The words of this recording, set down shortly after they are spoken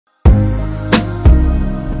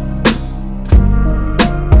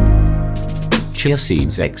Chia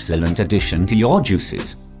seeds, excellent addition to your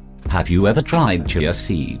juices. Have you ever tried chia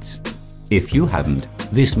seeds? If you haven't,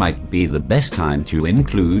 this might be the best time to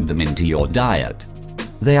include them into your diet.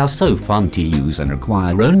 They are so fun to use and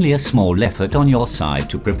require only a small effort on your side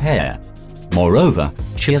to prepare. Moreover,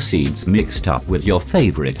 chia seeds mixed up with your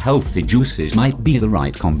favorite healthy juices might be the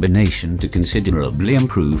right combination to considerably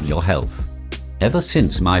improve your health. Ever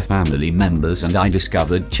since my family members and I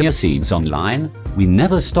discovered chia seeds online, we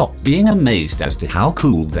never stopped being amazed as to how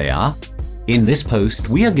cool they are. In this post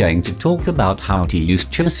we are going to talk about how to use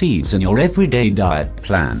chia seeds in your everyday diet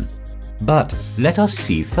plan. But let us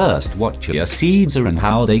see first what chia seeds are and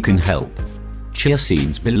how they can help. Chia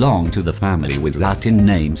seeds belong to the family with Latin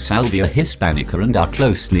name Salvia hispanica and are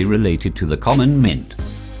closely related to the common mint.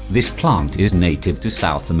 This plant is native to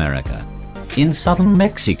South America. In southern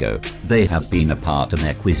Mexico, they have been a part of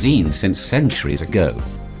their cuisine since centuries ago.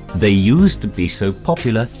 They used to be so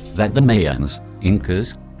popular that the Mayans,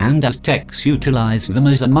 Incas, and Aztecs utilized them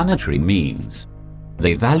as a monetary means.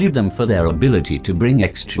 They valued them for their ability to bring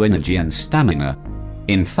extra energy and stamina.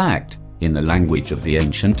 In fact, in the language of the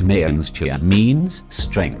ancient Mayans, chia means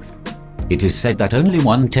strength. It is said that only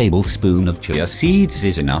 1 tablespoon of chia seeds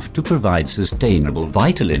is enough to provide sustainable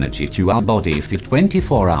vital energy to our body for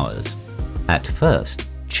 24 hours. At first,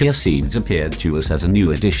 chia seeds appeared to us as a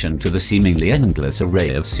new addition to the seemingly endless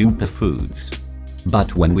array of superfoods.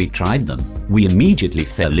 But when we tried them, we immediately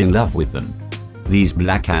fell in love with them. These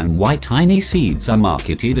black and white tiny seeds are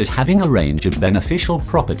marketed as having a range of beneficial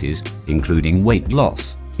properties, including weight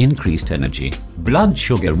loss, increased energy, blood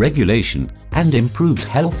sugar regulation, and improved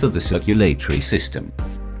health of the circulatory system.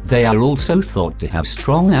 They are also thought to have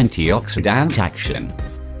strong antioxidant action.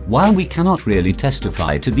 While we cannot really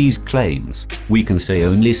testify to these claims, we can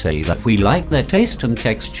only say that we like their taste and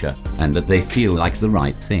texture, and that they feel like the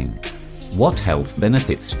right thing. What health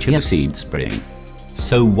benefits chia seeds bring?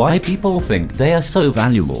 So why people think they are so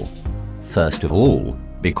valuable? First of all,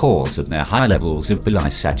 because of their high levels of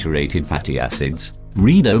polyunsaturated fatty acids,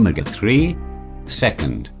 read omega-3.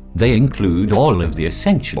 Second, they include all of the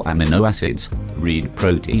essential amino acids, read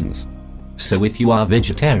proteins. So if you are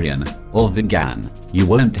vegetarian or vegan, you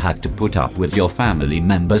won't have to put up with your family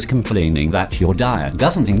members complaining that your diet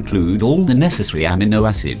doesn't include all the necessary amino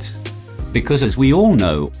acids. Because as we all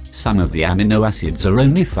know, some of the amino acids are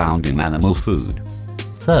only found in animal food.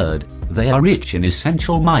 Third, they are rich in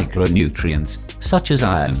essential micronutrients such as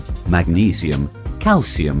iron, magnesium,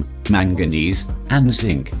 calcium, manganese, and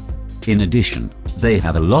zinc. In addition, they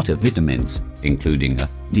have a lot of vitamins, including A,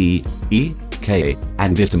 D, E, K,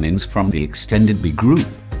 and vitamins from the extended B group.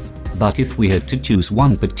 But if we had to choose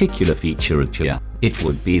one particular feature of chia, it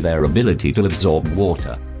would be their ability to absorb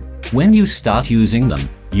water. When you start using them,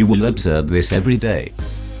 you will observe this every day.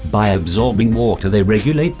 By absorbing water, they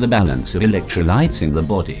regulate the balance of electrolytes in the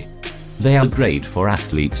body. They are great for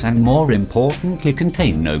athletes and, more importantly,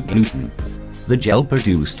 contain no gluten. The gel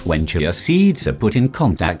produced when chia seeds are put in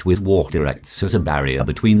contact with water acts as a barrier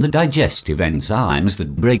between the digestive enzymes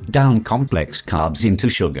that break down complex carbs into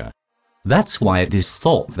sugar. That's why it is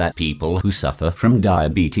thought that people who suffer from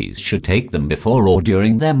diabetes should take them before or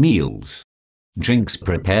during their meals. Drinks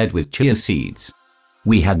prepared with chia seeds.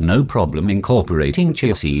 We had no problem incorporating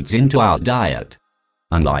chia seeds into our diet.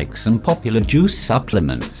 Unlike some popular juice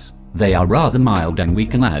supplements, they are rather mild and we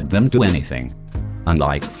can add them to anything.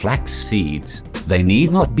 Unlike flax seeds, they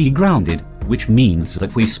need not be grounded, which means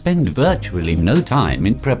that we spend virtually no time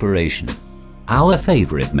in preparation. Our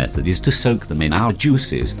favorite method is to soak them in our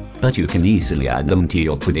juices, but you can easily add them to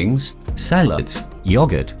your puddings, salads,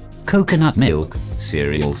 yogurt, coconut milk,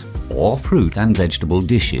 cereals, or fruit and vegetable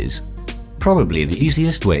dishes. Probably the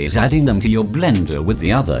easiest way is adding them to your blender with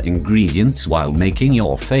the other ingredients while making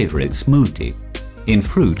your favorite smoothie. In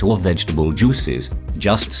fruit or vegetable juices,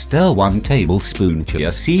 just stir 1 tablespoon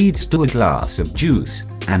chia seeds to a glass of juice,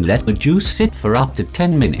 and let the juice sit for up to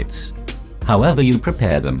 10 minutes. However you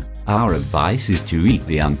prepare them, our advice is to eat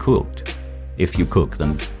the uncooked. If you cook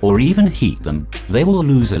them, or even heat them, they will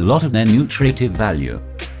lose a lot of their nutritive value.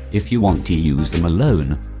 If you want to use them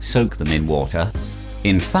alone, soak them in water.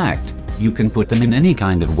 In fact, you can put them in any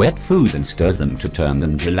kind of wet food and stir them to turn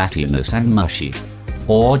them gelatinous and mushy.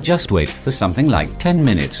 Or just wait for something like 10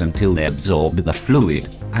 minutes until they absorb the fluid,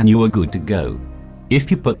 and you are good to go.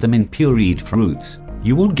 If you put them in pureed fruits,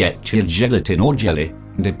 you will get chia gelatin or jelly,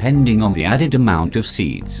 depending on the added amount of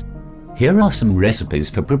seeds. Here are some recipes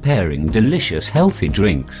for preparing delicious healthy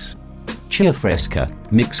drinks. Chia fresca.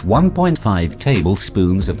 Mix 1.5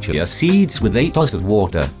 tablespoons of chia seeds with 8 oz of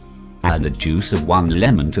water. Add the juice of 1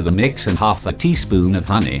 lemon to the mix and half a teaspoon of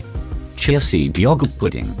honey. Chia seed yogurt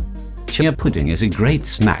pudding. Chia pudding is a great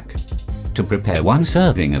snack. To prepare one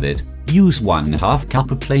serving of it, use 1/2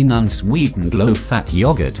 cup of plain unsweetened low-fat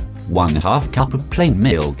yogurt, 1/2 cup of plain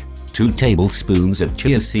milk, 2 tablespoons of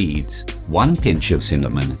chia seeds, 1 pinch of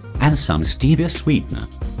cinnamon, and some stevia sweetener.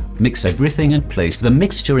 Mix everything and place the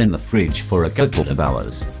mixture in the fridge for a couple of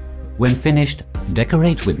hours. When finished,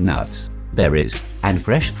 decorate with nuts, berries, and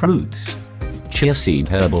fresh fruits. Chia seed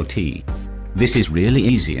herbal tea. This is really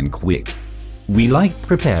easy and quick. We like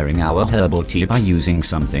preparing our herbal tea by using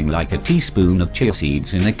something like a teaspoon of chia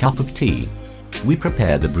seeds in a cup of tea. We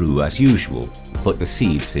prepare the brew as usual, put the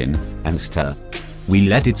seeds in, and stir. We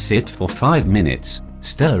let it sit for 5 minutes,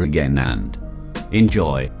 stir again and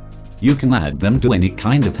enjoy. You can add them to any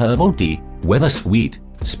kind of herbal tea, whether sweet,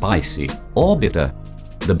 spicy, or bitter.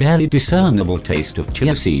 The barely discernible taste of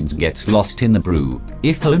chia seeds gets lost in the brew,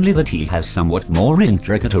 if only the tea has somewhat more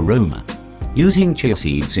intricate aroma. Using chia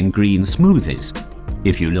seeds in green smoothies.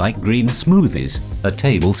 If you like green smoothies, a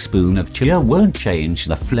tablespoon of chia won't change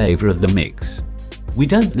the flavor of the mix. We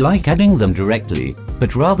don't like adding them directly,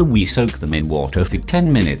 but rather we soak them in water for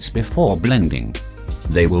 10 minutes before blending.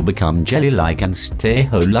 They will become jelly-like and stay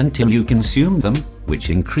whole until you consume them, which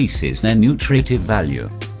increases their nutritive value.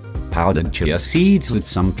 Powdered chia seeds that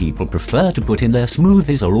some people prefer to put in their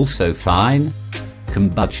smoothies are also fine.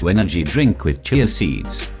 Kombucha energy drink with chia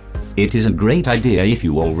seeds. It is a great idea if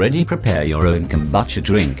you already prepare your own kombucha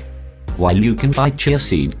drink. While you can buy chia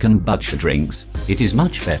seed kombucha drinks, it is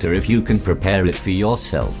much better if you can prepare it for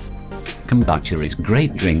yourself. Kombucha is a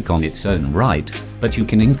great drink on its own right, but you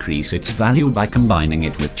can increase its value by combining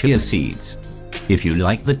it with chia seeds. If you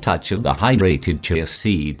like the touch of the hydrated chia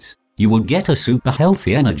seeds, you will get a super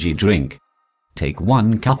healthy energy drink. Take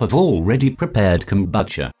 1 cup of already prepared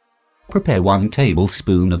kombucha. Prepare 1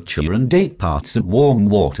 tablespoon of chia and 8 parts of warm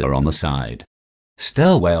water on the side.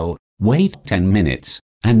 Stir well, wait 10 minutes,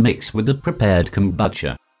 and mix with the prepared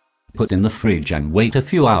kombucha. Put in the fridge and wait a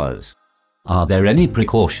few hours. Are there any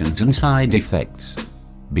precautions and side effects?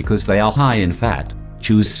 Because they are high in fat,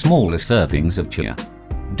 choose smaller servings of chia.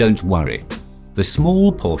 Don't worry. The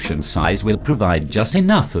small portion size will provide just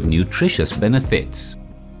enough of nutritious benefits.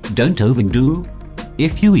 Don't overdo.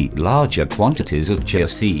 If you eat larger quantities of chia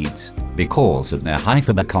seeds, because of their high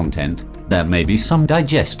fiber content, there may be some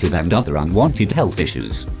digestive and other unwanted health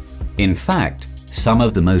issues. In fact, some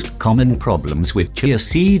of the most common problems with chia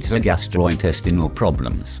seeds are gastrointestinal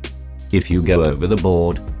problems. If you go over the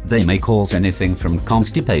board, they may cause anything from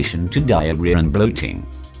constipation to diarrhea and bloating.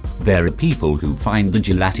 There are people who find the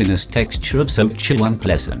gelatinous texture of soaked chia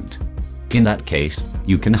unpleasant. In that case,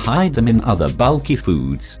 you can hide them in other bulky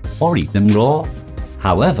foods, or eat them raw.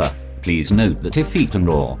 However, please note that if eaten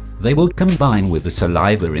raw, they will combine with the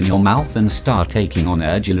saliva in your mouth and start taking on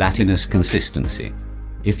a gelatinous consistency.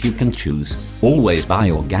 If you can choose, always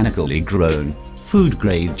buy organically grown,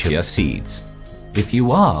 food-grade chia seeds. If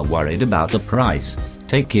you are worried about the price,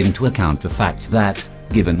 take into account the fact that,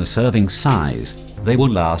 given the serving size, they will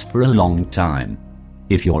last for a long time.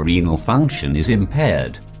 If your renal function is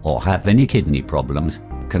impaired, or have any kidney problems,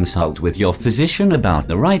 consult with your physician about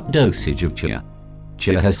the right dosage of chia.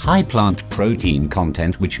 Chia has high plant protein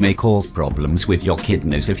content which may cause problems with your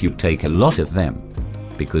kidneys if you take a lot of them.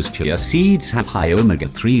 Because chia seeds have high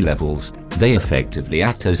omega-3 levels, they effectively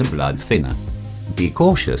act as a blood thinner. Be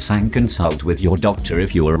cautious and consult with your doctor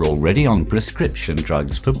if you are already on prescription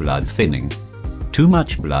drugs for blood thinning. Too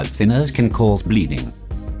much blood thinners can cause bleeding.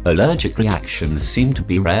 Allergic reactions seem to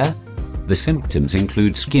be rare. The symptoms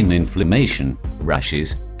include skin inflammation,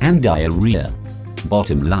 rashes, and diarrhea.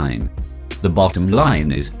 Bottom line. The bottom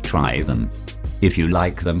line is, try them. If you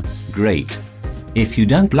like them, great. If you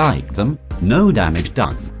don't like them, no damage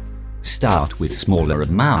done. Start with smaller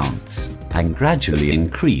amounts, and gradually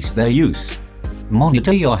increase their use.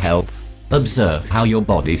 Monitor your health, observe how your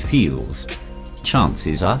body feels.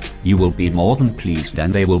 Chances are, you will be more than pleased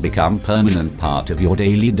and they will become permanent part of your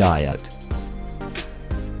daily diet.